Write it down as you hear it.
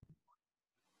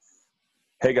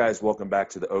Hey guys, welcome back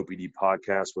to the OPD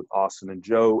podcast with Austin and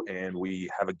Joe, and we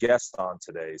have a guest on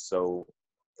today. So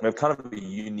we have kind of a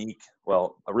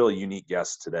really unique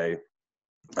guest today.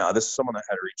 This is someone that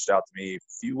had reached out to me a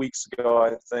few weeks ago,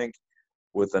 I think,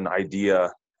 with an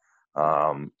idea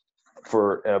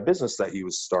for a business that he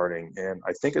was starting. And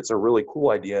I think it's a really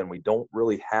cool idea, and we don't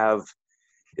really have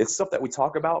 – it's stuff that we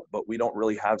talk about, but we don't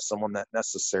really have someone that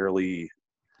necessarily –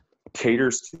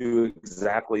 caters to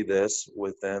exactly this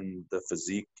within the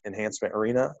physique enhancement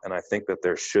arena. And I think that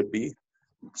there should be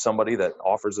somebody that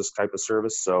offers this type of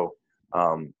service. So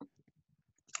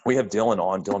we have Dylan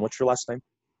on. Dylan, what's your last name?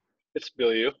 It's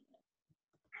Bill.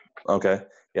 Okay.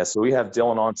 Yeah. So we have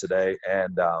Dylan on today,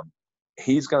 and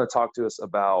he's going to talk to us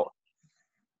about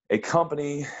a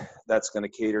company that's going to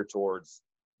cater towards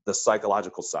the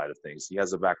psychological side of things. He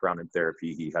has a background in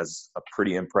therapy. He has a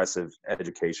pretty impressive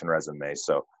education resume.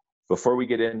 So before we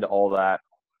get into all that,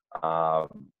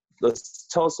 let's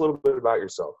tell us a little bit about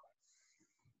yourself.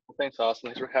 Well, thanks, Austin.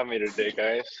 Thanks for having me today,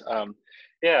 guys.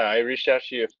 I reached out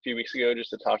to you a few weeks ago just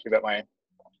to talk to you about my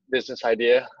business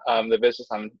idea. The business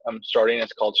I'm starting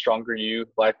is called Stronger You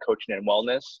Life Coaching and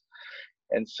Wellness.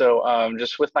 And so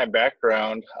just with my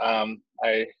background,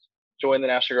 I joined the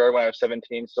National Guard when I was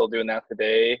 17, still doing that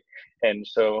today. And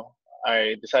so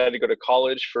I decided to go to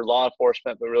college for law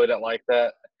enforcement, but really didn't like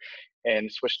that,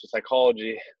 and switched to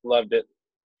psychology. Loved it.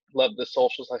 Loved the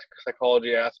social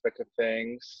psychology aspect of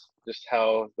things, just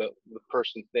how the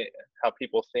person how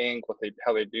people think,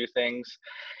 how they do things.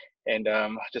 And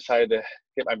decided to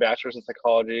get my bachelor's in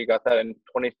psychology. Got that in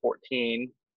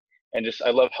 2014, and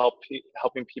I love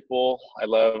helping people. I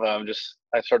love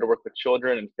I started to work with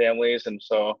children and families, and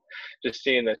so just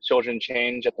seeing the children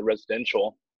change at the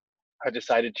residential, I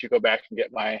decided to go back and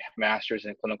get my master's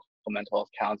in clinical mental health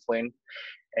counseling,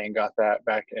 and got that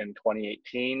back in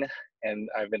 2018. And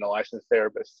I've been a licensed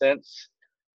therapist since,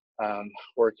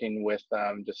 working with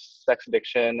just sex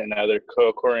addiction and other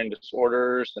co-occurring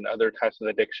disorders and other types of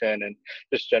addiction and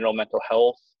just general mental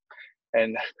health.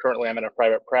 And currently I'm in a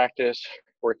private practice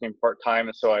working part-time.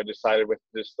 And so I decided, with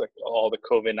just like all the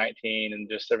COVID-19 and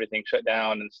just everything shut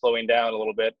down and slowing down a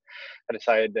little bit, I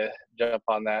decided to jump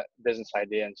on that business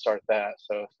idea and start that.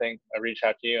 So I reached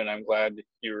out to you, and I'm glad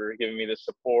you were giving me the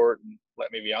support and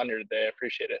let me be on here today. I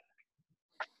appreciate it.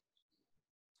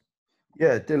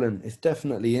 Yeah, Dylan, it's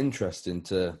definitely interesting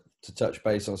to touch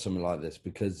base on something like this,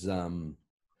 because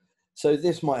so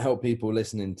this might help people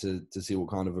listening to see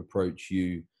what kind of approach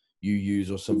you use,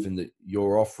 or something that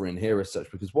you're offering here as such.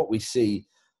 Because what we see,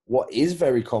 what is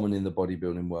very common in the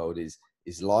bodybuilding world is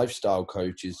lifestyle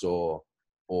coaches or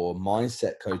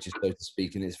mindset coaches, so to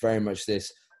speak. And it's very much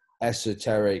this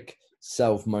esoteric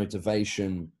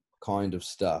self-motivation kind of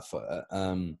stuff.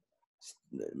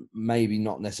 Maybe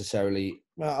not necessarily,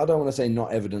 well, I don't want to say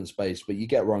not evidence-based, but you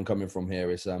get where I'm coming from here.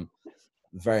 It's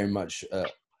very much a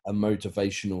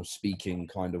motivational speaking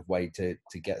kind of way to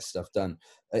get stuff done.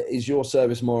 Is your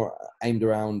service more aimed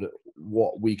around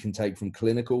what we can take from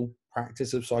clinical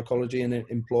practice of psychology and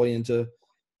employ into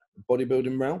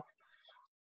bodybuilding realm?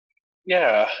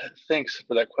 Yeah, thanks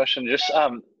for that question.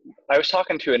 I was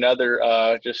talking to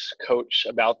another just coach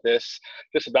about this,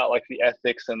 just about like the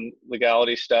ethics and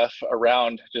legality stuff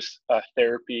around just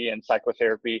therapy and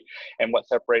psychotherapy, and what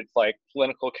separates like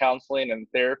clinical counseling and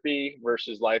therapy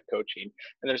versus life coaching.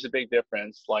 And there's a big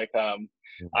difference. Like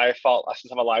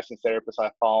since I'm a licensed therapist,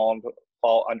 I fall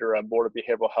under a Board of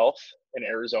Behavioral Health in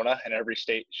Arizona, and every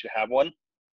state should have one.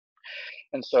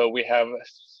 And so we have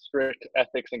strict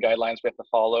ethics and guidelines we have to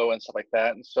follow and stuff like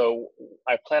that. And so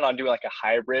I plan on doing like a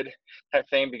hybrid type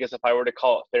thing, because if I were to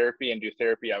call it therapy and do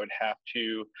therapy, I would have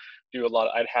to do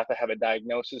I'd have to have a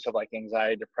diagnosis of like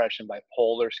anxiety, depression,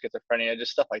 bipolar, schizophrenia,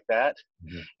 just stuff like that.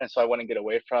 Mm-hmm. And so I want to get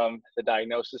away from the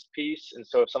diagnosis piece. And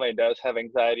so if somebody does have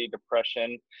anxiety,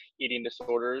 depression, eating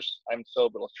disorders, I'm still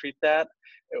able to treat that.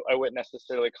 I wouldn't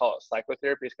necessarily call it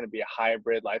psychotherapy. It's going to be a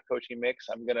hybrid life coaching mix.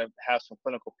 I'm going to have some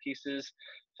clinical pieces,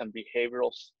 some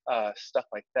behavioral stuff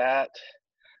like that.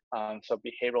 So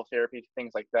behavioral therapy,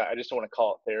 things like that. I just don't want to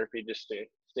call it therapy, just to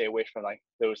stay away from like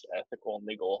those ethical and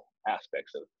legal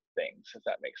aspects of things, if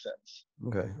that makes sense.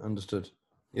 Okay, understood.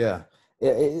 Yeah,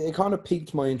 it kind of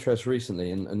piqued my interest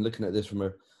recently, and looking at this from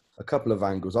a couple of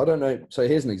angles. I don't know. So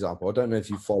here's an example. I don't know if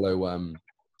you follow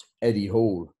Eddie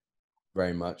Hall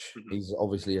very much. Mm-hmm. He's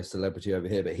obviously a celebrity over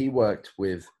here, but he worked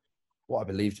with what I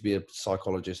believe to be a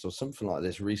psychologist or something like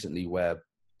this recently, where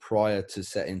prior to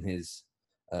setting his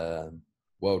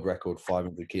world record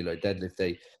 500 kilo deadlift,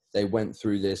 they went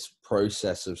through this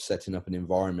process of setting up an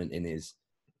environment in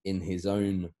his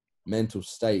own mental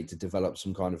state to develop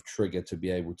some kind of trigger to be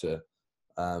able to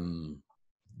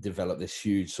develop this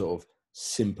huge sort of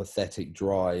sympathetic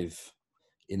drive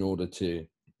in order to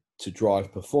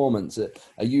drive performance.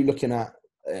 Are you looking at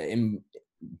in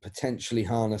potentially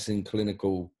harnessing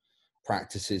clinical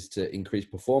practices to increase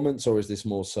performance, or is this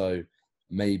more so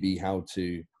maybe how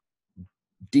to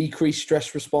decrease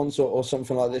stress response or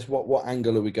something like this? What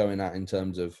angle are we going at in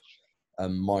terms of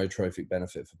myotrophic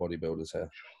benefit for bodybuilders here?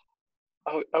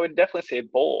 I would definitely say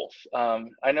both.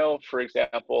 I know, for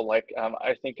example, like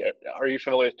I think, are you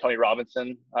familiar with Tony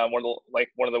Robinson, one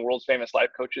of the world's famous life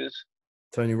coaches?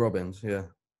 Tony Robbins, yeah.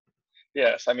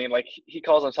 Yes, I mean, like he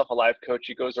calls himself a life coach.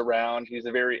 He goes around. He's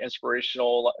a very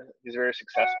inspirational. He's very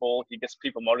successful. He gets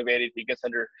people motivated. He gets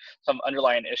under some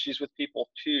underlying issues with people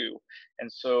too. And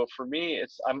so for me,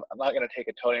 I'm not going to take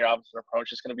a Tony Robinson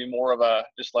approach. It's going to be more of a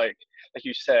just like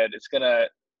you said. It's going to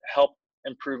help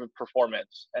improve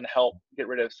performance and help get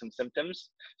rid of some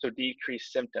symptoms. So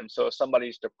decrease symptoms. So if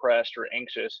somebody's depressed or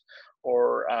anxious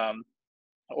or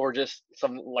just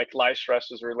some like life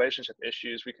stresses or relationship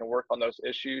issues, we can work on those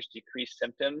issues, decrease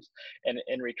symptoms, and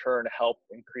in return help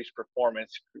increase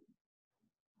performance.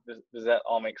 Does that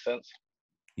all make sense?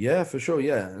 Yeah, for sure.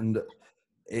 Yeah. And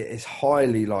it's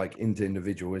highly like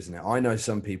individual, isn't it? I know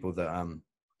some people that,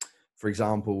 for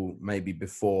example, maybe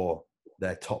before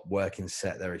their top working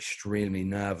set, they're extremely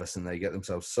nervous and they get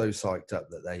themselves so psyched up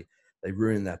that they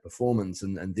ruin their performance.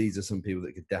 And these are some people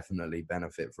that could definitely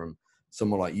benefit from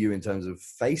someone like you in terms of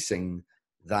facing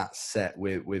that set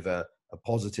with a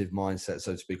positive mindset,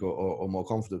 so to speak, or more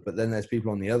confident. But then there's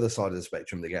people on the other side of the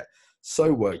spectrum that get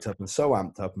so worked up and so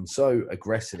amped up and so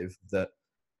aggressive that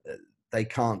they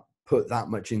can't put that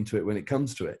much into it when it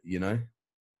comes to it, you know?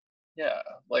 Yeah,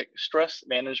 like stress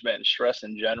management and stress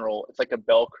in general, it's like a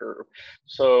bell curve.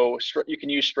 So you can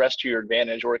use stress to your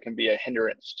advantage, or it can be a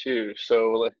hindrance too.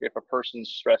 So if a person's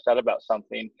stressed out about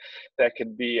something, that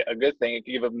could be a good thing. It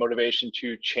could give them motivation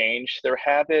to change their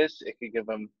habits. It could give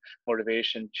them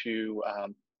motivation to,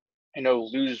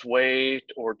 lose weight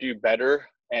or do better.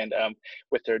 And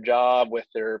with their job, with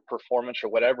their performance, or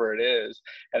whatever it is.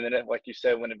 And then, like you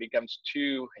said, when it becomes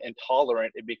too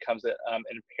intolerant, it becomes an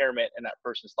impairment in that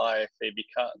person's life. They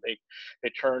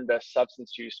turn to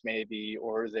substance use maybe,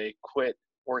 or they quit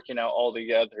working out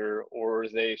altogether, or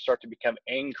they start to become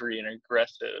angry and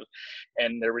aggressive,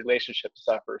 and their relationship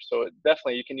suffers. So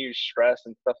definitely you can use stress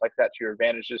and stuff like that to your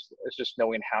advantage. It's just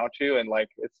knowing how to, and like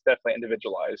it's definitely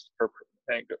individualized for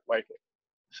like.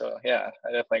 So yeah,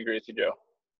 I definitely agree with you, Joe.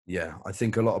 Yeah, I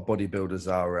think a lot of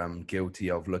bodybuilders are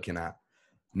guilty of looking at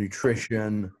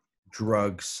nutrition,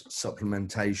 drugs,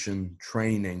 supplementation,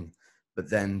 training, but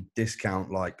then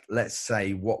discount, like, let's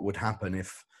say what would happen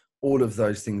if all of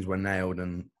those things were nailed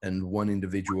and one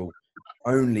individual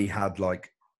only had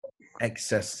like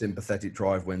excess sympathetic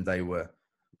drive when they were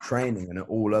training, and at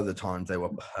all other times they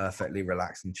were perfectly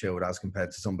relaxed and chilled, as compared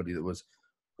to somebody that was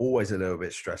always a little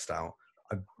bit stressed out.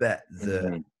 I bet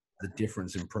the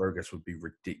difference in progress would be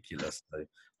ridiculous. So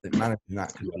that managing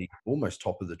that could be almost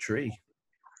top of the tree.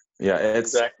 Yeah,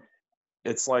 it's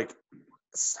like,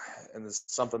 and it's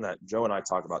something that Joe and I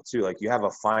talk about too. Like, you have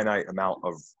a finite amount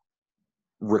of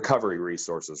recovery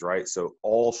resources, right? So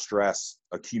all stress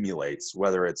accumulates,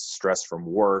 whether it's stress from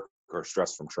work or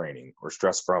stress from training or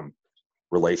stress from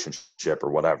relationship or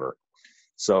whatever.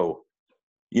 So,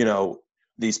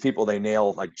 these people, they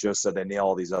nail, like Joe said, they nail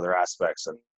all these other aspects,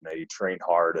 and they train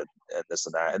hard and this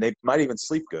and that, and they might even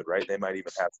sleep good, right? They might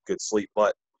even have good sleep,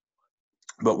 but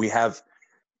we have,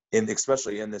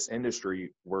 especially in this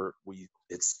industry where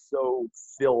it's so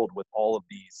filled with all of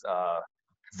these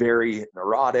very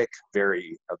neurotic,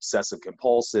 very obsessive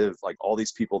compulsive, like all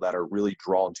these people that are really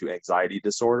drawn to anxiety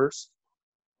disorders,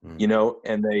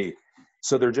 and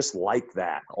they're just like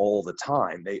that all the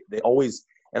time. They always,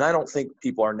 and I don't think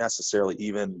people are necessarily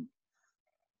even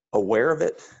aware of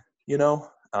it,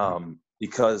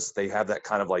 because they have that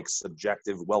kind of like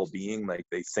subjective well-being. Like,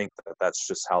 they think that that's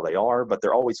just how they are, but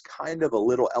they're always kind of a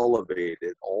little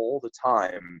elevated all the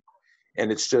time.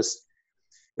 And it's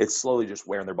slowly just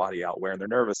wearing their body out, wearing their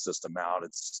nervous system out.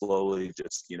 It's slowly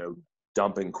just,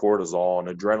 dumping cortisol and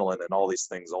adrenaline and all these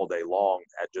things all day long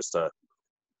at just a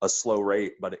slow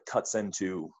rate, but it cuts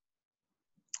into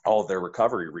all of their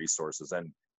recovery resources. And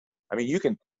I mean, you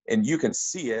can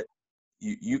see it.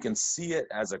 You can see it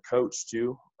as a coach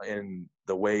too, in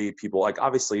the way people, like,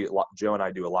 obviously Joe and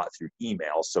I do a lot through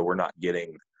email, so we're not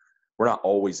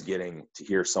always getting to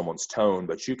hear someone's tone,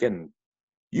 but you can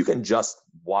just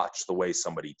watch the way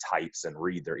somebody types and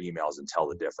read their emails and tell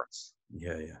the difference.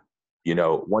 Yeah.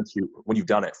 When you've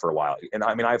done it for a while. And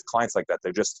I mean, I have clients like that.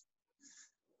 They're just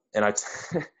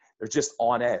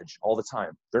on edge all the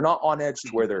time. They're not on edge to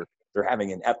where they're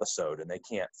having an episode and they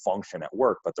can't function at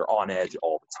work, but they're on edge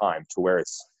all the time, to where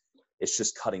it's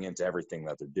just cutting into everything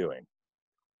that they're doing,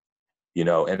 you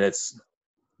know. And it's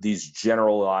these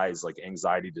generalized like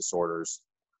anxiety disorders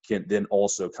can then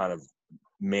also kind of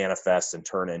manifest and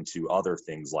turn into other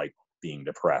things like being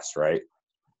depressed, right?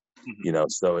 You know,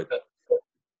 so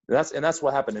that's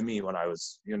what happened to me when I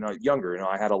was, you know, younger. You know,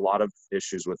 I had a lot of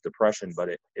issues with depression, but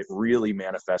it really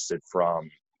manifested from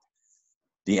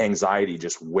the anxiety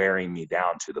just wearing me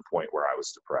down to the point where I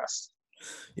was depressed.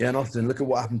 Yeah, and often look at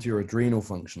what happened to your adrenal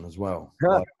function as well.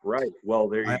 Like, right. Well,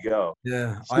 there you go.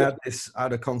 Yeah, I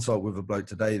had a consult with a bloke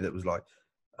today that was like,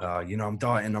 you know, I'm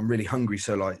dieting, I'm really hungry,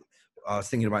 so like, I was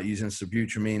thinking about using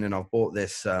sibutramine, and I've bought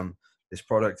this this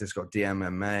product. It's got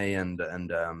DMMA and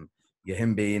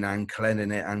yohimbine and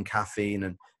clenine and caffeine,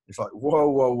 and it's like,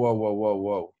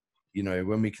 whoa. You know,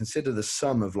 when we consider the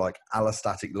sum of like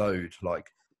allostatic load, like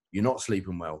you're not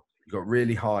sleeping well, you've got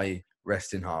really high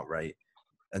resting heart rate,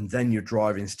 and then you're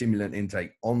driving stimulant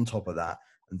intake on top of that,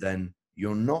 and then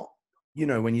you're not, you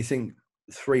know, when you think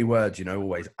 3 words, you know,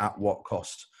 always at what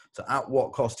cost. So at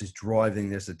what cost is driving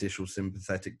this additional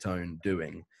sympathetic tone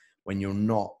doing when you're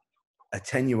not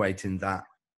attenuating that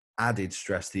added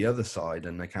stress the other side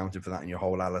and accounting for that in your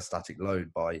whole allostatic load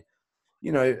by,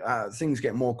 you know, things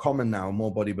get more common now.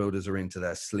 More bodybuilders are into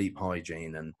their sleep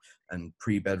hygiene and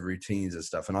pre-bed routines and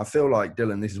stuff. And I feel like,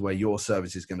 Dylan, this is where your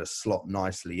service is going to slot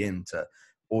nicely into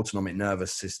autonomic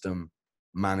nervous system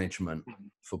management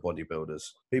for bodybuilders.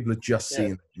 People are just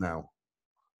seeing it now.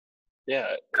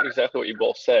 Yeah, exactly what you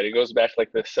both said. It goes back to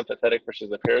like the sympathetic versus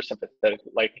the parasympathetic.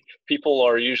 Like people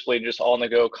are usually just on the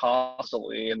go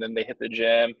constantly, and then they hit the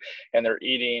gym and they're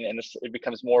eating, and it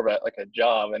becomes more of a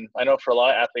job. And I know for a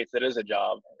lot of athletes, it is a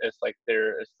job. It's like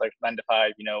 9 to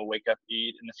 5, you know, wake up,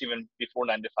 eat, and it's even before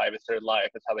 9 to 5. It's their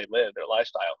life. It's how they live, their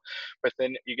lifestyle. But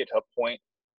then you get to a point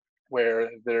where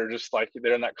they're just like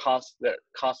they're in that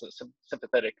constant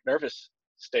sympathetic nervous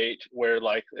state where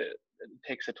like it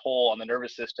takes a toll on the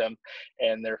nervous system,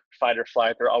 and they're fight or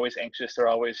flight. They're always anxious. They're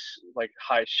always like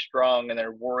high strung, and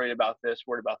they're worried about this,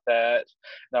 worried about that,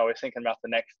 and always thinking about the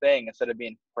next thing instead of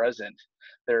being present.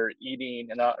 They're eating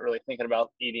and not really thinking about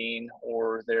eating,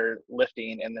 or they're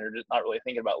lifting and they're just not really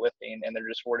thinking about lifting, and they're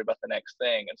just worried about the next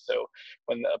thing. And so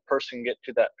when a person get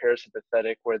to that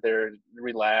parasympathetic where they're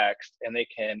relaxed and they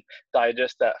can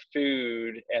digest that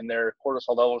food and their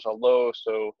cortisol levels are low,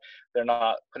 so they're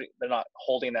not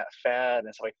holding that fat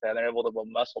and stuff like that. They're able to build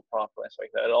muscle properly and stuff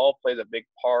like that. It all plays a big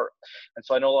part. And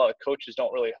so I know a lot of coaches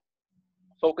don't really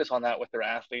focus on that with their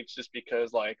athletes just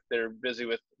because like they're busy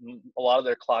with a lot of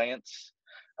their clients,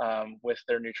 with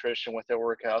their nutrition, with their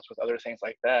workouts, with other things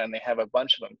like that. And they have a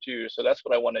bunch of them too. So that's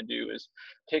what I want to do, is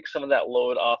take some of that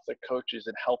load off the coaches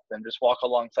and help them. Just walk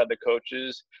alongside the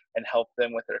coaches and help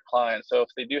them with their clients. So if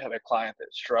they do have a client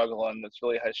that's struggling, that's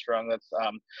really high strung, that's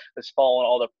following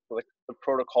all the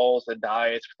protocols, the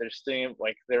diets, but they're still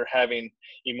like they're having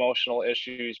emotional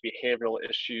issues, behavioral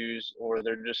issues, or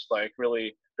they're just like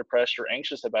really depressed or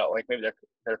anxious about like maybe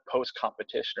their post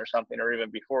competition or something, or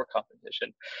even before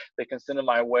competition, they can send them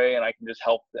my way and I can just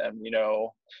help them, you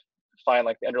know, find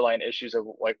like the underlying issues of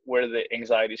like where the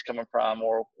anxiety is coming from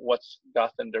or what's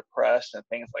got them depressed and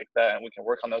things like that, and we can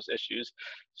work on those issues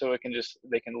so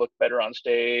they can look better on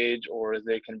stage, or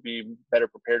they can be better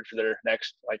prepared for their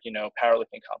next, like, you know,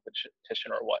 powerlifting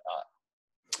competition or whatnot.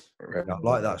 Right. I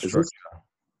like that structure.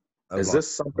 Is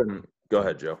this something? Go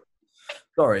ahead, Joe.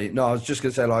 Sorry, no, I was just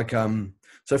gonna say like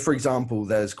so for example,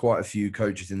 there's quite a few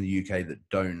coaches in the UK that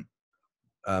don't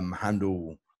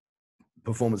handle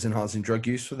performance enhancing drug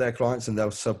use for their clients, and they'll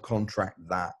subcontract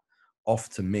that off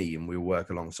to me and we'll work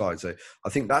alongside. So I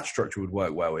think that structure would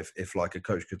work well if like a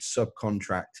coach could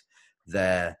subcontract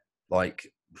their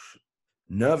like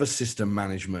nervous system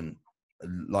management,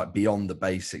 like beyond the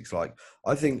basics. Like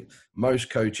I think most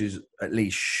coaches at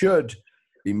least should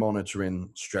be monitoring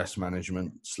stress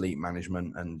management, sleep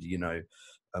management, and, you know,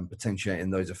 potentiating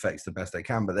those effects the best they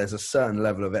can. But there's a certain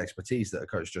level of expertise that a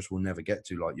coach just will never get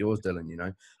to, like yours, Dylan, you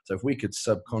know. So if we could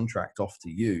subcontract off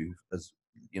to you, as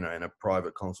you know, in a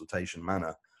private consultation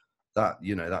manner, that,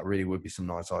 you know, that really would be some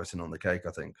nice icing on the cake,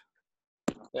 I think.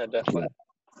 Yeah, definitely.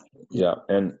 Yeah.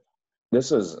 And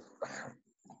this is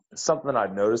something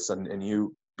I've noticed, and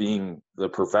you being the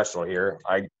professional here,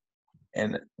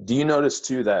 and do you notice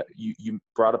too that you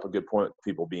brought up a good point,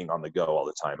 people being on the go all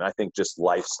the time. And I think just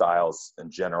lifestyles in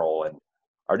general and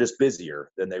are just busier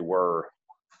than they were.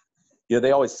 You know,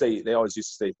 they always used to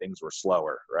say things were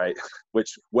slower, right?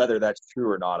 Which whether that's true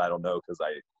or not, I don't know, because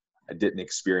I didn't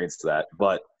experience that.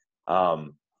 But I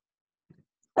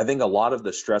think a lot of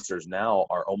the stressors now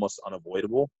are almost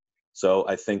unavoidable. So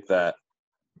I think that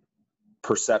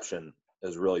perception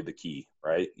is really the key,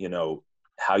 right? You know,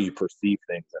 how you perceive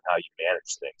things and how you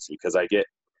manage things. Because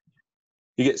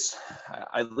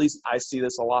at least I see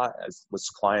this a lot as with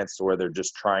clients where they're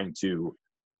just trying to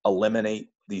eliminate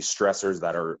these stressors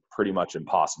that are pretty much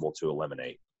impossible to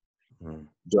eliminate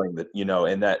during the, you know,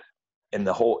 and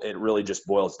the whole, it really just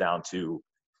boils down to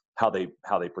how they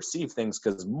perceive things,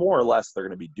 because more or less they're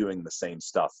going to be doing the same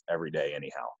stuff every day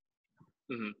anyhow.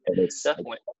 Mm-hmm. And it's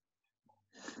Definitely.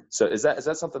 So is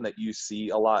that something that you see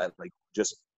a lot, like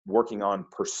just working on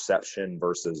perception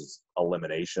versus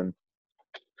elimination?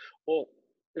 Well,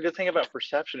 the good thing about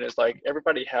perception is like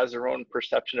everybody has their own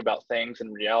perception about things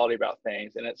and reality about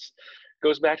things, and it's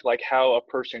goes back to like how a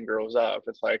person grows up.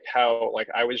 It's like how like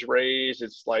I was raised.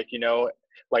 It's like, you know,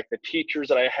 like the teachers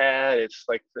that I had. It's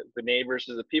like the neighbors,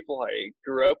 the people I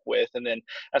grew up with, and then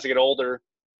as I get older,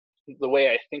 the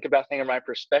way I think about things or my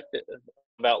perspective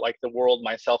about like the world,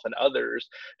 myself, and others,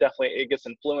 definitely it gets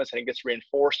influenced and it gets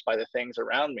reinforced by the things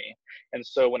around me. And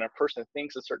so when a person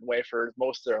thinks a certain way for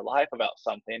most of their life about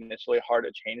something, it's really hard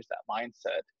to change that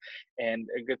mindset. And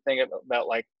a good thing about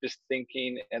like just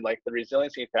thinking and like the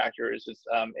resiliency factor is it's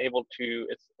able to,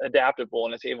 it's adaptable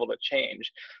and it's able to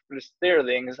change. But it's there,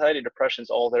 the anxiety, depression's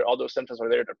all there, all those symptoms are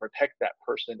there to protect that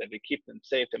person and to keep them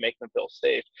safe, to make them feel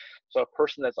safe. So a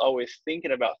person that's always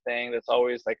thinking about things, that's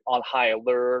always like on high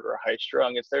alert or high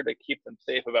strung, it's there to keep them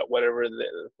safe about whatever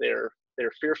they're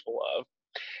fearful of.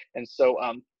 And so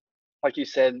like you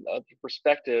said,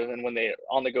 perspective, and when they're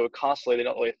on the go constantly, they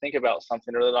don't really think about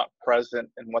something, or they're not present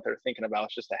in what they're thinking about.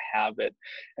 It's just a habit.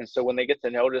 And so when they get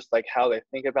to notice like how they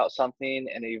think about something,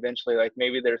 and eventually like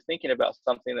maybe they're thinking about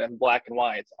something in black and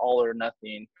white, it's all or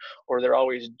nothing, or they're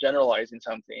always generalizing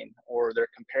something, or they're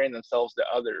comparing themselves to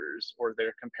others, or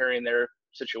they're comparing their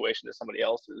situation to somebody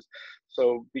else's.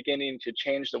 So beginning to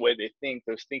change the way they think,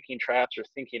 those thinking traps or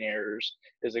thinking errors,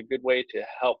 is a good way to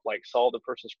help like solve the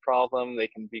person's problem. They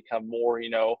can become more, you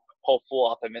know, hopeful,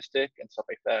 optimistic, and stuff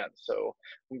like that. So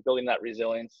building that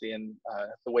resiliency and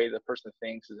the way the person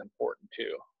thinks is important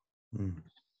too.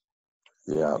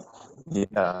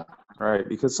 Yeah, right.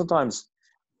 Because sometimes,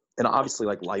 and obviously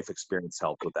like life experience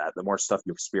helps with that. The more stuff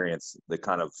you experience,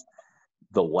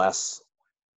 the less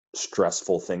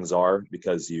stressful things are,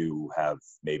 because you have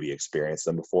maybe experienced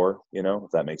them before, you know,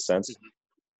 if that makes sense.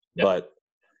 Yep.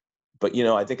 But you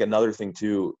know, I think another thing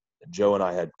too, Joe and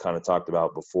I had kind of talked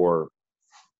about before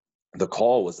the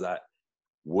call, was that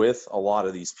with a lot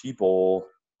of these people,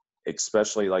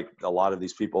 especially like a lot of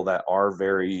these people that are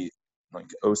very like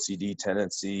OCD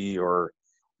tendency or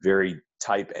very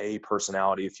type A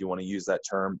personality, if you want to use that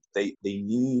term, they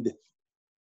need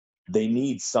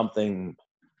something,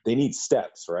 they need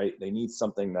steps, right? They need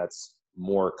something that's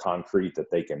more concrete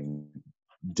that they can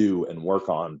do and work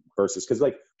on, versus, because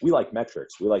like we like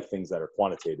metrics, we like things that are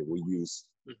quantitative. We use,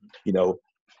 you know,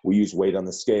 we use weight on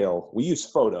the scale, we use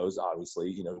photos, obviously,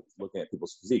 you know, looking at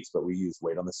people's physiques, but we use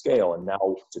weight on the scale. And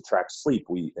now to track sleep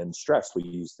and stress, we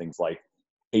use things like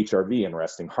HRV and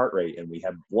resting heart rate, and we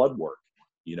have blood work,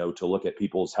 you know, to look at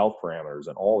people's health parameters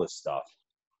and all this stuff.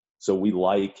 So we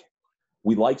like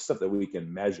stuff that we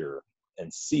can measure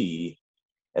and see.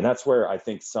 And that's where I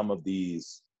think some of the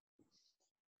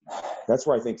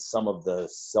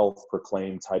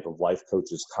self-proclaimed type of life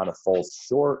coaches kind of falls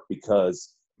short,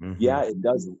 because yeah, it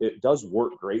does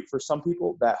work great for some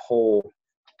people, that whole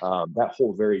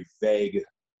very vague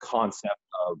concept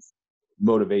of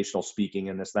motivational speaking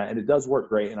and this, that, and it does work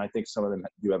great. And I think some of them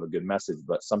do have a good message,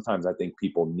 but sometimes I think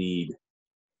people need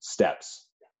steps,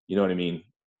 you know what I mean,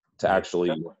 to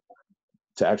actually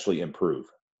improve.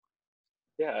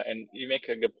 Yeah, and you make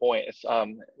a good point. It's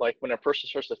like when a person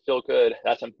starts to feel good,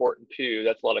 that's important too.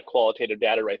 That's a lot of qualitative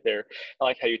data right there. I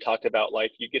like how you talked about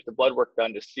like you get the blood work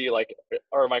done to see like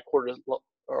are my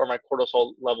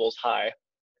cortisol levels high,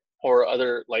 or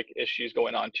other like issues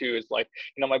going on too, is like,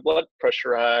 you know, my blood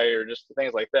pressure high, or just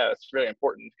things like that. It's really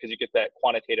important because you get that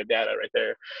quantitative data right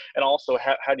there. And also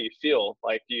how do you feel?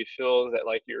 Like, do you feel that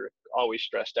like you're always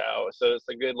stressed out? So it's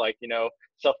a good like, you know,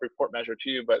 self-report measure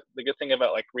too. But the good thing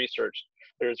about like research,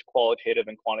 there's qualitative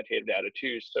and quantitative data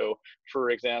too. So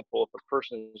for example, if a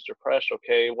person is depressed,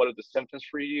 okay, what are the symptoms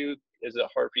for you? Is it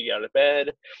hard for you to get out of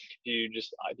bed? Do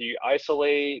you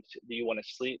isolate? Do you want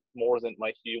to sleep more than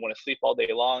like, do you want to sleep all day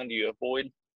long? Do you avoid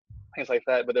things like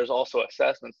that? But there's also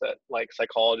assessments that like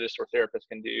psychologists or therapists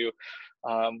can do,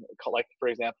 like for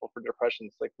example for depression,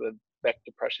 it's like the Beck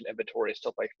Depression Inventory,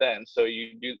 stuff like that. And so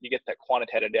you get that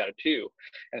quantitative data too.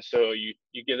 And so you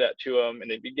give that to them in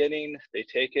the beginning, they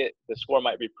take it, the score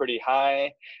might be pretty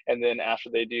high, and then after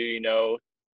they do, you know,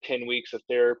 10 weeks of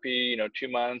therapy, 2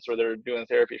 months, or they're doing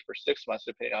therapy for 6 months,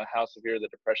 depending on how severe the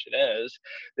depression is,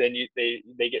 then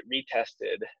they get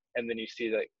retested, and then you see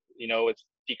that, it's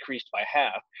decreased by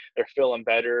half. They're feeling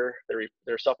better.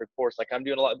 Their self-reports like, I'm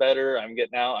doing a lot better. I'm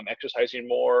exercising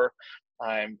more.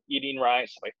 I'm eating right,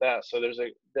 stuff like that. So there's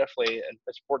definitely,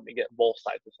 it's important to get both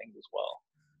sides of things as well.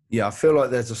 Yeah, I feel like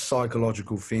there's a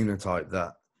psychological phenotype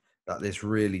that this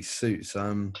really suits.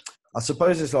 I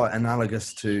suppose it's like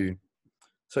analogous to,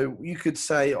 so you could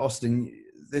say, Austin,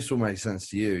 this will make sense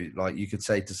to you. Like you could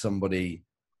say to somebody,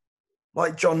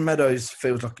 like John Meadows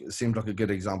seems like a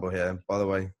good example here. By the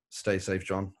way, stay safe,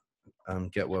 John.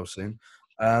 Get well soon.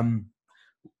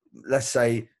 Let's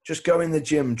say just go in the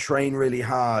gym, train really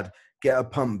hard, get a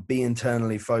pump, be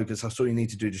internally focused. That's all you need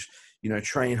to do. Just,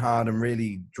 train hard and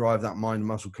really drive that mind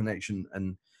muscle connection,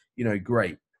 and,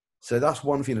 great. So that's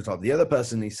one phenotype. The other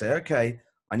person needs to say, okay,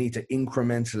 I need to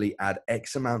incrementally add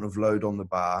X amount of load on the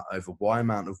bar over Y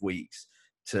amount of weeks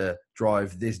to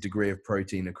drive this degree of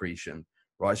protein accretion,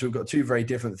 right? So we've got two very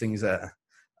different things there.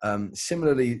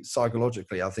 Similarly,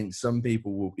 psychologically, I think some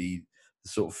people will be the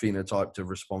sort of phenotype to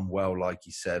respond well, like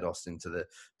you said, Austin, to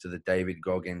the David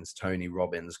Goggins, Tony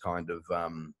Robbins kind of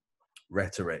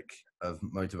rhetoric of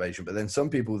motivation. But then some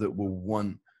people that will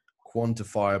want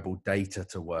quantifiable data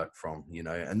to work from,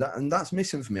 and that's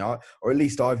missing for me. Or at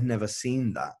least I've never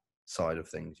seen that side of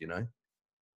things,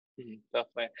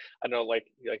 Definitely. I know, like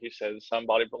you said, some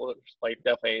bodybuilders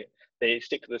definitely they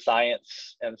stick to the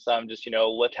science, and some just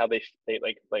lift how they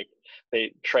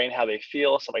train how they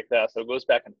feel, stuff like that. So it goes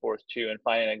back and forth too, and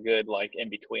finding a good in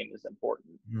between is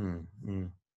important. Mm-hmm.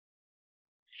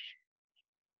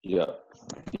 Yeah,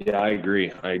 I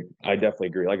agree. I definitely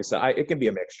agree. Like I said, it can be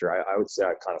a mixture. I would say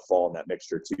I kind of fall in that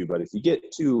mixture too. But if you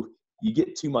get too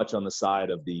much on the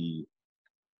side of the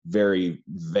very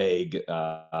vague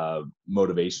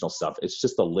motivational stuff, it's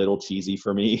just a little cheesy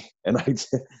for me. And let's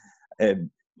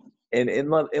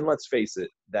face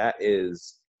it, that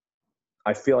is,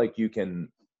 I feel like you can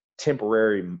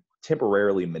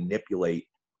temporarily manipulate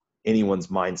anyone's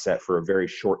mindset for a very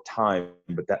short time,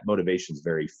 but that motivation is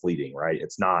very fleeting, right?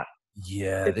 It's not.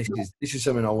 Yeah, this is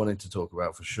something I wanted to talk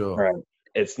about for sure. Right.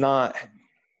 It's not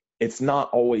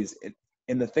always.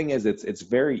 And the thing is, it's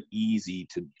very easy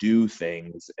to do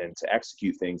things and to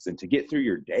execute things and to get through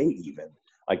your day even.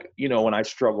 Like, when I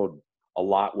struggled a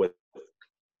lot with,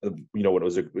 what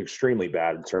was extremely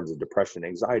bad in terms of depression,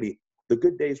 anxiety, the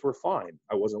good days were fine.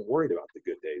 I wasn't worried about the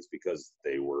good days because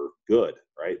they were good,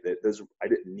 right? I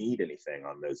didn't need anything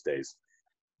on those days.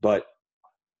 But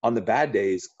on the bad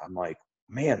days, I'm like,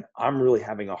 man, I'm really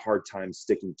having a hard time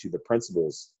sticking to the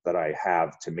principles that I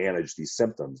have to manage these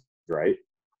symptoms, right?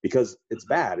 Because it's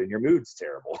bad and your mood's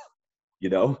terrible,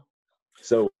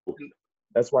 So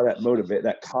that's why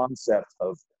that concept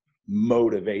of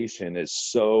motivation is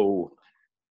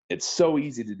it's so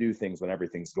easy to do things when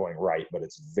everything's going right, but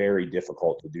it's very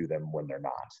difficult to do them when they're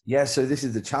not. Yeah, so this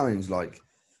is the challenge. Like,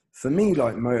 for me,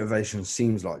 motivation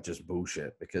seems like just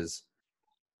bullshit because,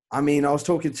 I was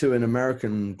talking to an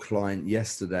American client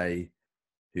yesterday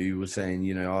who was saying,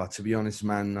 to be honest,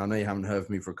 man, I know you haven't heard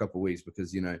from me for a couple of weeks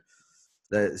because,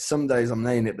 some days I'm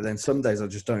nailing it, but then some days I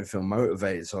just don't feel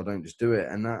motivated, so I don't just do it.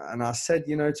 And I said,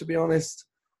 to be honest,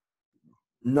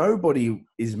 nobody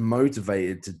is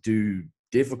motivated to do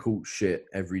difficult shit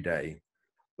every day,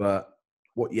 but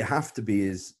what you have to be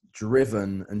is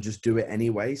driven and just do it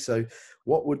anyway. So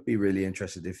what would be really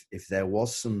interested if there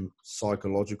was some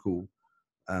psychological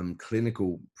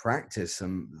clinical practice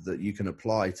that you can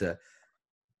apply to,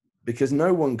 because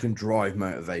no one can drive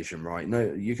motivation, right?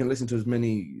 No, you can listen to as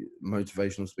many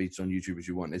motivational speeches on YouTube as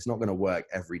you want. It's not going to work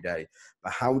every day.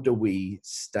 But how do we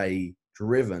stay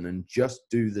driven and just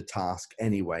do the task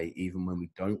anyway, even when we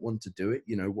don't want to do it?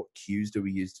 What cues do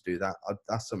we use to do that?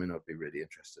 That's something I'd be really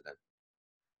interested in.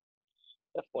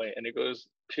 Definitely. And it goes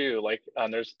to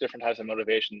there's different types of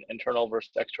motivation: internal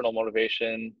versus external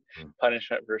motivation,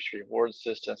 punishment versus reward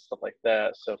system, stuff like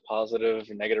that. So positive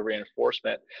and negative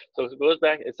reinforcement. So it goes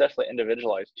back, it's definitely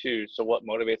individualized too. So what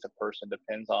motivates a person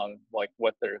depends on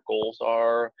what their goals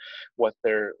are, what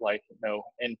their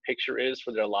end picture is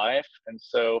for their life. And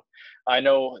so I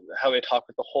know how they talk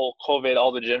with the whole COVID,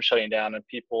 all the gyms shutting down and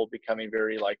people becoming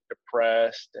very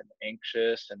depressed and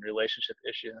anxious and relationship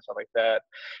issues and stuff like that.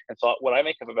 And so what I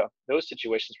make up about those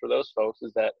situations for those folks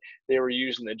is that they were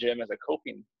using the gym as a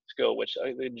coping skill, which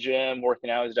the gym working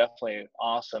out is definitely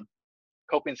awesome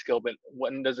coping skill, but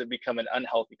when does it become an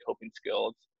unhealthy coping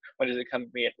skill? When does it come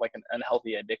to be an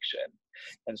unhealthy addiction?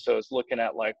 And so it's looking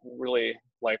at really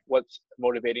what's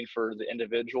motivating for the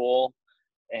individual,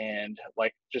 and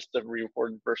just the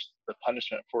reward versus the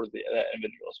punishment for that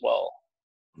individual as well.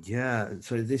 Yeah.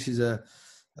 So this is a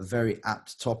very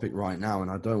apt topic right now, and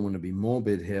I don't want to be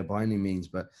morbid here by any means,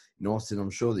 but Austin,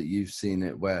 I'm sure that you've seen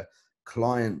it where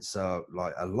clients are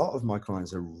like, a lot of my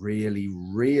clients are really,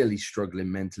 really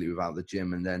struggling mentally without the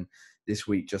gym. And then this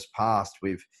week just passed,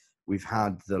 we've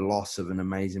had the loss of an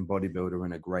amazing bodybuilder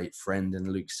and a great friend,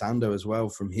 and Luke Sando as well,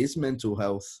 from his mental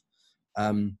health.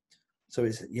 So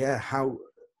it's,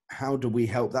 how do we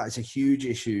help that? It's a huge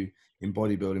issue in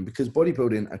bodybuilding, because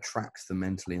bodybuilding attracts the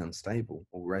mentally unstable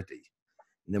already.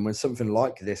 And then when something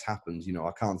like this happens,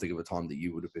 I can't think of a time that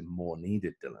you would have been more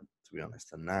needed, Dylan, to be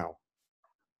honest, than now.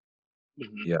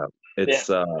 Yeah. It's,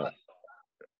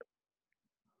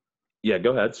 yeah,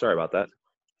 go ahead. Sorry about that.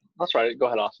 That's right. Go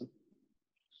ahead, Austin.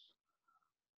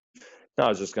 No, I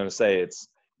was just going to say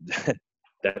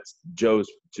that's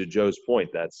to Joe's point.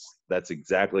 That's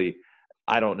exactly,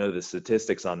 I don't know the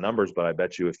statistics on numbers, but I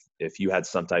bet you if you had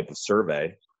some type of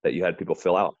survey that you had people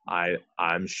fill out,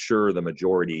 I'm sure the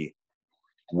majority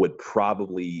would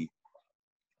probably,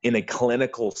 in a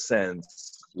clinical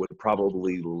sense, would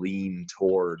probably lean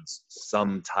towards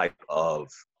some type of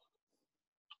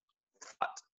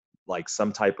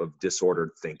some type of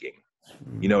disordered thinking.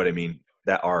 You know what I mean?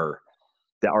 That are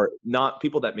not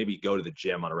people that maybe go to the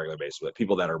gym on a regular basis, but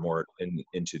people that are more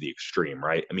into the extreme,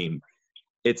 right? I mean,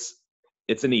 it's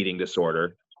an eating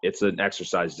disorder. It's an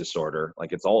exercise disorder.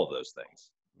 Like, it's all of those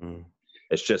things.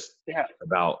 It's just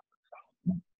about,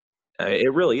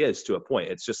 it really is, to a point.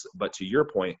 It's just, but to your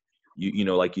point, you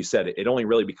know, like you said, it only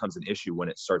really becomes an issue when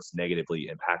it starts negatively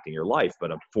impacting your life.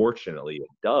 But unfortunately, it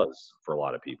does for a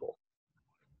lot of people.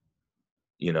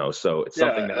 So it's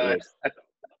something that was,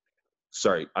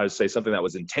 sorry, I would say something that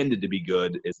was intended to be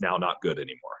good is now not good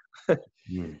anymore.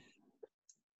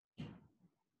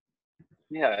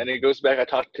 Yeah, and it goes back. I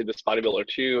talked to this bodybuilder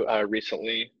too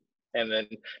recently, and then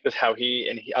just how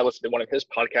I listened to one of his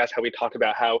podcasts, how he talked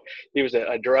about how he was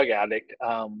a drug addict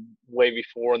way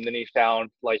before, and then he found,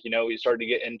 he started to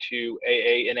get into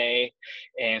AA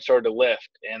and started to lift,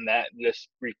 and that just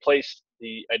replaced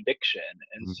the addiction.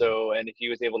 And and he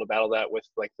was able to battle that with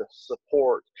the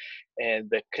support and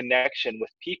the connection with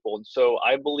people. And so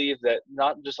I believe that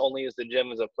not just only is the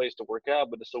gym as a place to work out,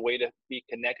 but it's a way to be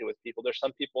connected with people. There's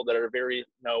some people that are very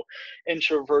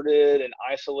introverted and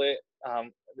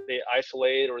they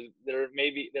isolate, or they're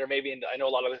maybe I know a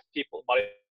lot of people,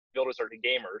 bodybuilders, are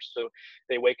gamers, so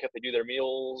they wake up, they do their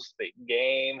meals, they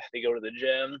game, they go to the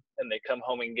gym, and they come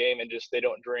home and game, and they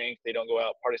don't drink, they don't go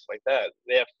out parties like that.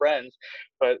 They have friends,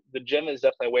 but the gym is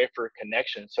definitely a way for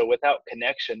connection. So without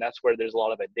connection, that's where there's a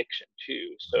lot of addiction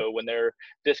too. So when they're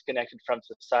disconnected from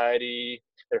society,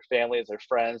 their families, their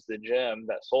friends, the gym,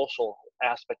 that social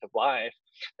aspect of life,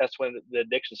 that's when the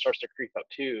addiction starts to creep up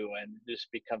too, and just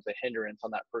becomes a hindrance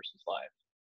on that person's life.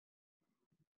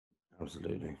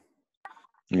 Absolutely.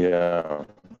 Yeah,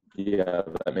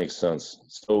 that makes sense.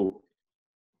 So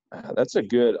I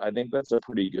think that's a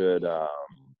pretty good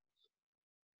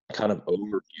kind of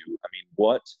overview. I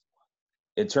mean,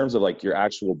 in terms of your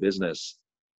actual business,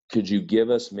 could you give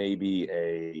us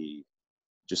maybe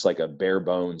just a bare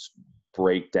bones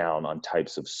breakdown on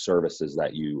types of services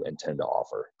that you intend to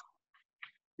offer?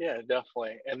 Yeah,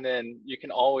 definitely. And then you can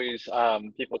always,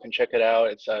 people can check it out.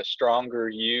 It's Stronger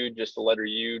You, just the letter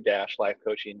U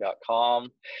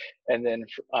 -lifecoaching.com. And then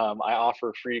I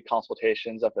offer free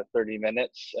consultations up to 30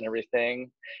 minutes and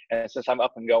everything. And since I'm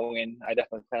up and going, I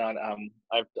definitely plan on,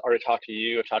 I've already talked to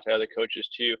you, I've talked to other coaches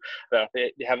too, about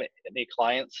if they have any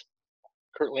clients.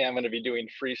 Currently, I'm going to be doing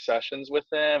free sessions with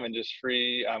them and just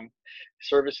free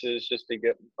services, just to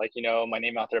get my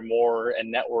name out there more and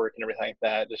network and everything like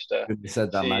that. Just to you said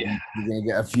that, see. man. You're gonna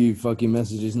get a few fucking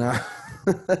messages now.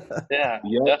 Yeah,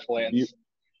 definitely.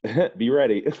 Be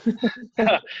ready.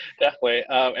 Definitely.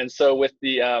 And so with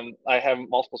the I have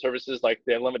multiple services, like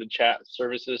the unlimited chat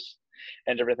services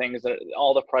and everything. Is that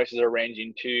all the prices are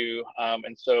ranging too.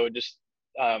 And so just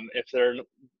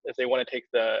if they want to take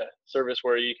the service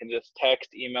where you can just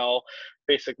text, email,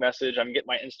 Facebook message, I'm getting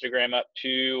my Instagram up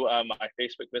too, my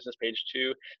Facebook business page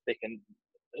too.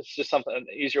 It's just an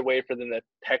easier way for them to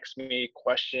text me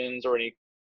questions or any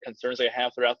concerns they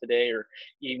have throughout the day or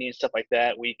evening, stuff like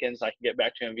that. Weekends, I can get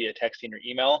back to them via texting or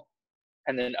email.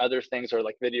 And then other things are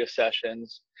like video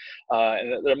sessions,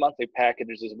 and they're monthly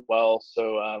packages as well.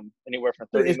 So anywhere from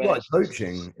 30 minutes. It's like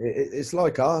coaching. It's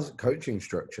like our coaching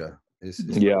structure. It's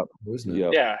yeah, isn't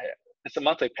it? Yeah. It's a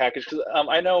monthly package because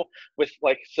I know with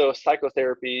like so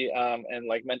psychotherapy and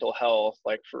like mental health,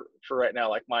 like for right now,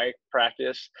 like my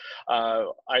practice,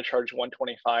 I charge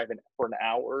 125 for an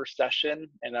hour session,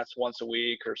 and that's once a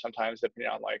week, or sometimes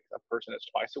depending on like a person, it's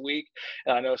twice a week.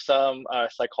 And I know some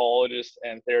psychologists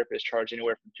and therapists charge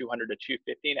anywhere from 200 to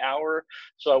 250 an hour.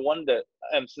 So I wanted to,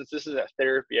 since this is a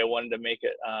therapy, I wanted to make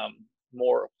it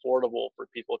more affordable for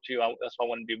people too. That's why I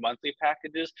want to do monthly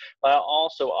packages. But I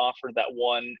also offered that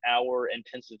 1 hour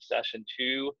intensive session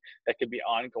too that could be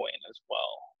ongoing as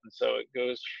well. And so it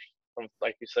goes from,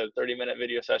 like you said, 30-minute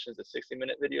video sessions to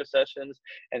 60-minute video sessions,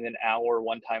 and then hour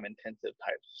one-time intensive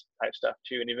type stuff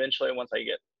too. And eventually, once I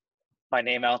get my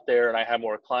name out there and I have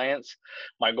more clients,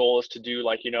 my goal is to do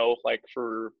like, like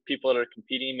for people that are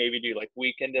competing, maybe do like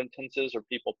weekend intensives, or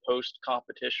people post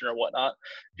competition or whatnot,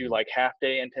 do like half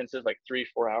day intensives, like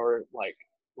 3-4 hour, like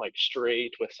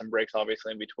straight with some breaks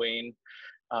obviously in between,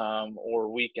 or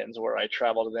weekends where I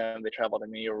travel to them, they travel to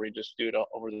me, or we just do it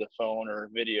over the phone or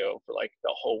video for like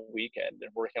the whole weekend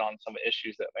and working on some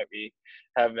issues that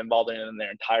have been bothering them in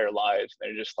their entire lives.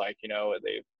 They're just like,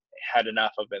 they've had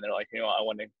enough of it. And they're like, I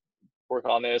want to work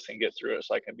on this and get through it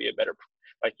so I can be a better,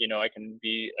 like, I can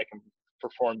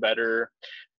perform better,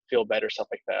 feel better, stuff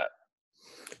like that.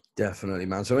 Definitely,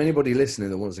 man. So anybody listening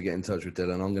that wants to get in touch with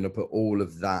Dylan, I'm going to put all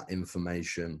of that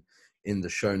information in the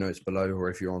show notes below, or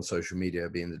if you're on social media,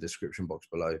 it'll be in the description box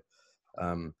below.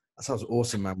 That sounds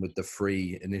awesome, man, with the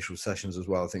free initial sessions as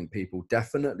well. I think people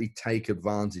definitely take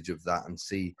advantage of that and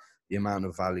see the amount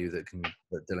of value that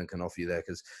Dylan can offer you there,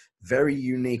 because very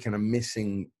unique and a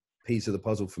missing piece of the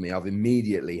puzzle for me. I've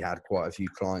immediately had quite a few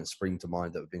clients spring to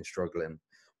mind that have been struggling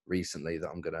recently that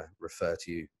I'm going to refer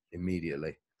to you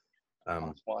immediately.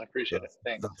 Well, I appreciate it.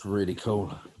 Thanks. That's really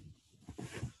cool.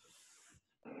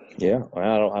 Yeah,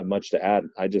 I don't have much to add.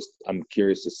 I'm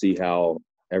curious to see how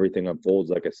everything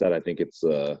unfolds. Like I said, I think it's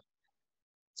a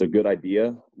good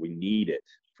idea. We need it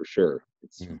for sure.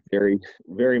 It's very,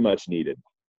 very much needed.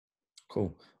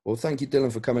 Cool. Well, thank you,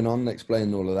 Dylan, for coming on and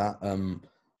explaining all of that.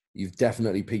 You've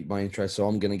definitely piqued my interest, so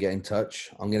I'm going to get in touch.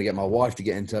 I'm going to get my wife to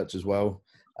get in touch as well,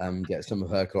 get some of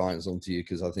her clients onto you,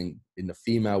 because I think in the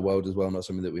female world as well, not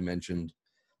something that we mentioned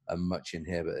much in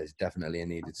here, but it's definitely a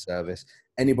needed service.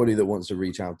 Anybody that wants to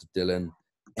reach out to Dylan,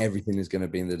 everything is going to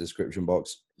be in the description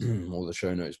box or the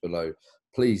show notes below.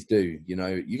 Please do.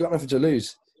 You got nothing to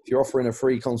lose. If you're offering a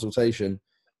free consultation,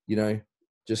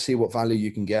 just see what value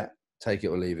you can get, take it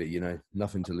or leave it,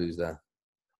 nothing to lose there.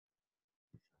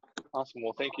 Awesome.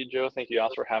 Well, thank you, Joe. Thank you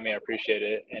also for having me. I appreciate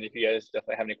it. And if you guys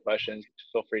definitely have any questions,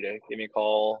 feel free to give me a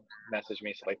call, message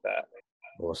me, stuff like that.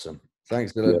 Awesome.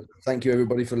 Thanks, Dylan. Yeah. Thank you,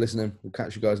 everybody, for listening. We'll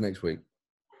catch you guys next week.